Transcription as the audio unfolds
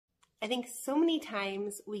I think so many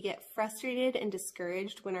times we get frustrated and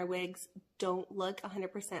discouraged when our wigs don't look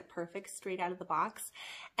 100% perfect straight out of the box.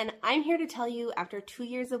 And I'm here to tell you, after 2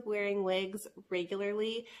 years of wearing wigs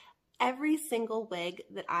regularly, every single wig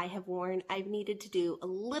that I have worn, I've needed to do a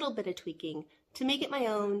little bit of tweaking to make it my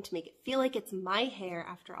own, to make it feel like it's my hair.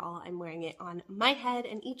 After all, I'm wearing it on my head,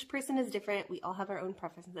 and each person is different. We all have our own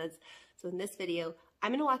preferences. So in this video,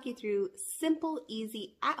 I'm gonna walk you through simple,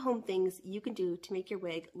 easy, at-home things you can do to make your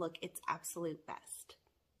wig look its absolute best.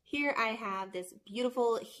 Here I have this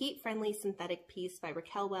beautiful heat-friendly synthetic piece by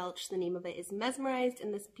Raquel Welch. The name of it is Mesmerized,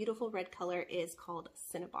 and this beautiful red color is called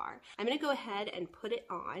Cinnabar. I'm gonna go ahead and put it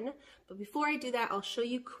on, but before I do that, I'll show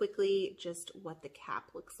you quickly just what the cap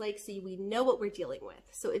looks like so we know what we're dealing with.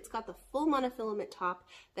 So it's got the full monofilament top.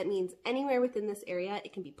 That means anywhere within this area,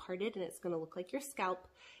 it can be parted and it's gonna look like your scalp.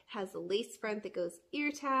 It has a lace front that goes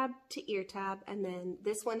ear tab to ear tab, and then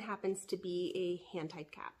this one happens to be a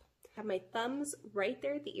hand-tied cap. I have my thumbs right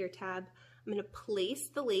there at the ear tab. I'm going to place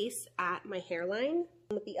the lace at my hairline.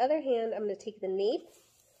 And with the other hand, I'm going to take the nape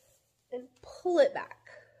and pull it back.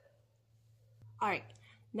 All right,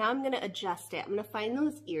 now I'm going to adjust it. I'm going to find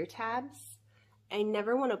those ear tabs. I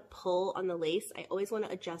never want to pull on the lace. I always want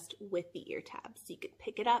to adjust with the ear tabs. So you can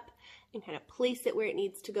pick it up and kind of place it where it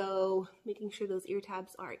needs to go, making sure those ear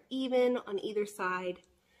tabs are even on either side.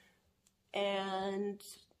 And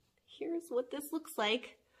here's what this looks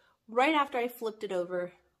like right after I flipped it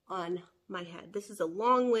over on my head. This is a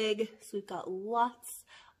long wig, so we've got lots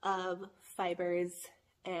of fibers,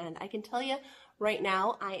 and I can tell you right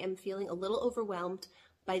now I am feeling a little overwhelmed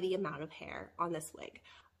by the amount of hair on this wig.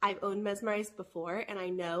 I've owned Mesmerized before, and I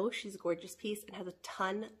know she's a gorgeous piece and has a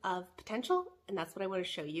ton of potential, and that's what I want to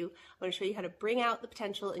show you. I want to show you how to bring out the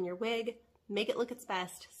potential in your wig, make it look its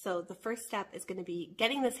best. So the first step is going to be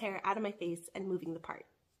getting this hair out of my face and moving the part.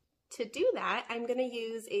 To do that, I'm going to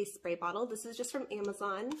use a spray bottle. This is just from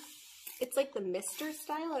Amazon. It's like the mister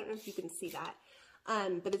style. I don't know if you can see that,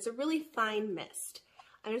 but it's a really fine mist.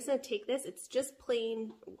 I'm just going to take this. It's just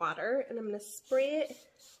plain water, and I'm going to spray it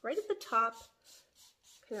right at the top,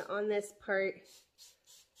 kind of on this part.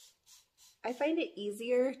 I find it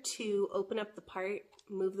easier to open up the part,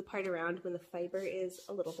 move the part around when the fiber is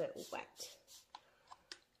a little bit wet.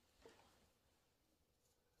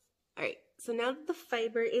 All right. So now that the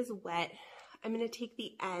fiber is wet, I'm going to take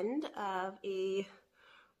the end of a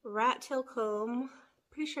rat tail comb.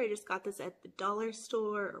 Pretty sure I just got this at the dollar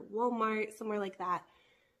store or Walmart, somewhere like that.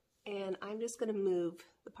 And I'm just going to move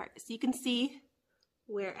the part. So you can see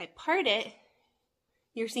where I part it,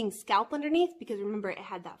 you're seeing scalp underneath because remember it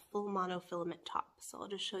had that full monofilament top. So I'll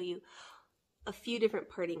just show you a few different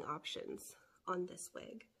parting options on this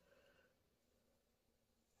wig.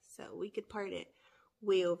 So we could part it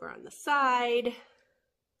way over on the side.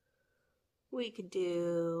 We could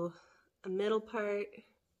do a middle part.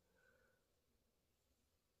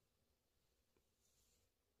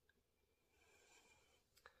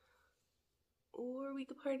 Or we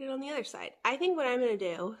could part it on the other side. I think what I'm going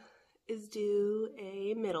to do is do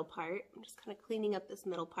a middle part. I'm just kind of cleaning up this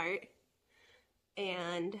middle part.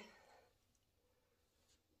 And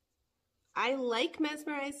I like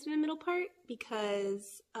Mesmerized in the middle part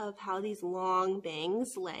because of how these long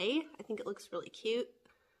bangs lay. I think it looks really cute.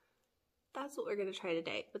 That's what we're going to try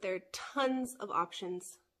today, but there are tons of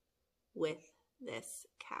options with this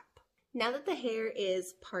cap. Now that the hair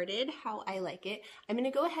is parted how I like it, I'm going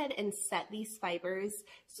to go ahead and set these fibers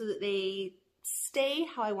so that they stay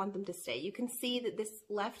how I want them to stay. You can see that this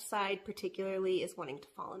left side particularly is wanting to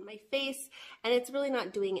fall on my face, and it's really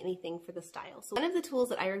not doing anything for the style. So one of the tools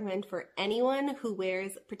that I recommend for anyone who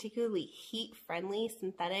wears particularly heat-friendly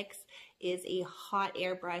synthetics is a hot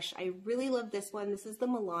air brush. I really love this one. This is the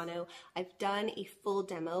Milano. I've done a full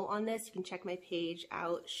demo on this. You can check my page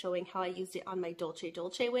out showing how I used it on my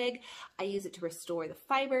Dolce wig. I use it to restore the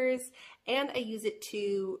fibers, and I use it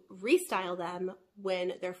to restyle them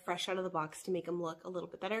when they're fresh out of the box to make them look a little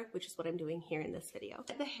bit better, which is what I'm doing here in this video.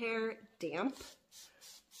 Get the hair damp.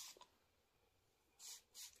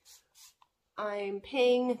 I'm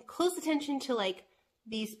paying close attention to like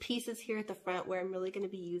these pieces here at the front where I'm really going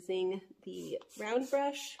to be using the round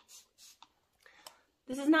brush.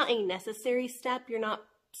 This is not a necessary step. You're not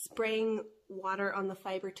spraying water on the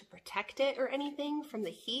fiber to protect it or anything from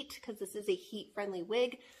the heat because this is a heat-friendly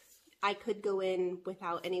wig. I could go in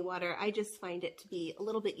without any water. I just find it to be a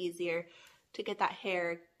little bit easier to get that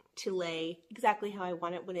hair to lay exactly how I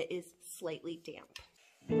want it when it is slightly damp.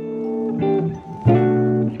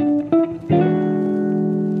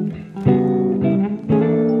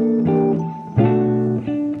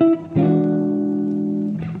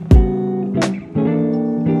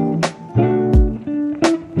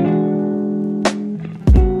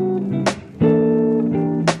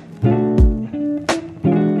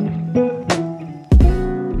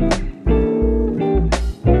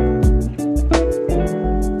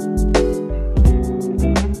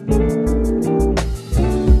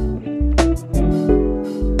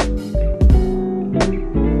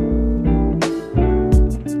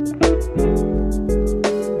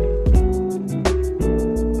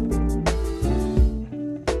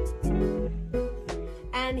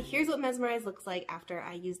 looks like after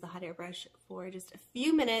I use the hot air brush for just a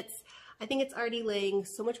few minutes. I think it's already laying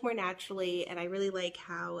so much more naturally, and I really like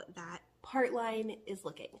how that part line is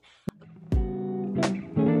looking.